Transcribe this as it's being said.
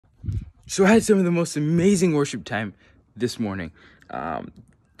So I had some of the most amazing worship time this morning.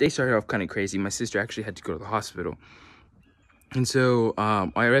 They started off kind of crazy. My sister actually had to go to the hospital. And so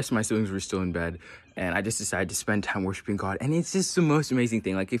the rest of my siblings were still in bed. And I just decided to spend time worshiping God. And it's just the most amazing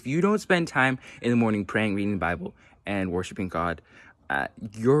thing. Like, if you don't spend time in the morning praying, reading the Bible, and worshiping God,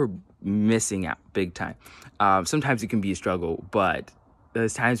 you're missing out big time. Sometimes it can be a struggle, but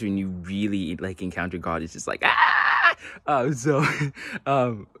there's times when you really like encounter God. It's just like, ah!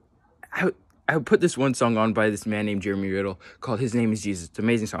 Um, I I put this one song on by this man named Jeremy Riddle called "His Name Is Jesus." It's an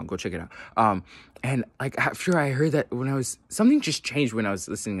amazing song. Go check it out. And like after I heard that, something just changed when I was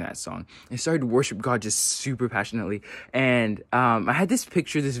listening to that song. I started to worship God just super passionately. And I had this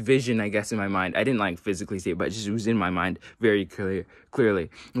picture, this vision, I guess, in my mind. I didn't like physically see it, but it was in my mind very clearly.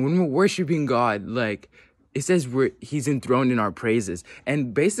 And when we're worshiping God, like, it says he's enthroned in our praises,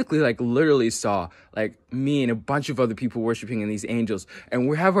 and basically like literally saw like me and a bunch of other people worshiping, and these angels, and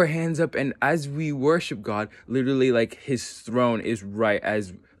we have our hands up, and as we worship God, literally like his throne is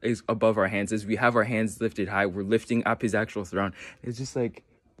above our hands. As we have our hands lifted high, we're lifting up his actual throne. It's just like,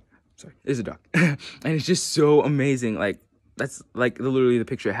 sorry, there's a dog. And it's just so amazing. Like, that's like literally the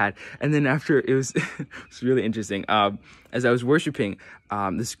picture I had. And then after, it was it's really interesting. As I was worshiping,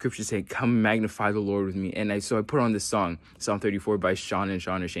 the scripture said, "Come magnify the Lord with me." And so I put on this song, Psalm 34 by Sean and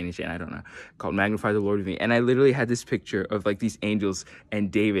Sean, or Shane and Shane, I don't know, called "Magnify the Lord with me." And I literally had this picture of like these angels and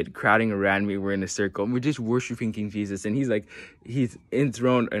David crowding around me. We're in a circle and we're just worshiping King Jesus. And he's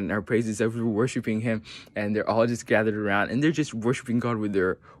enthroned in our praises as we're worshiping him. And they're all just gathered around and they're just worshiping God with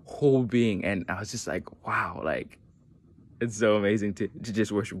their whole being. And I was just like, wow, like, it's so amazing to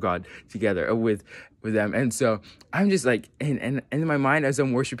just worship God together with them. And so I'm just like, and in my mind, as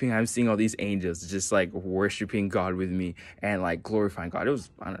I'm worshiping, I'm seeing all these angels just like worshiping God with me and like glorifying God. It was,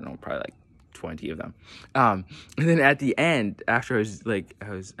 I don't know, probably like 20 of them. And then at the end, after I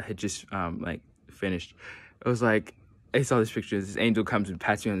had just like finished, I was like, I saw this picture. This angel comes and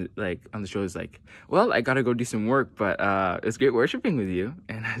pats me on the shoulders, like, "Well, I gotta go do some work, but it's great worshiping with you."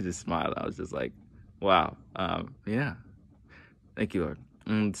 And I just smiled. I was just like, wow, yeah. Thank you, Lord.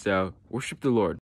 And so worship the Lord.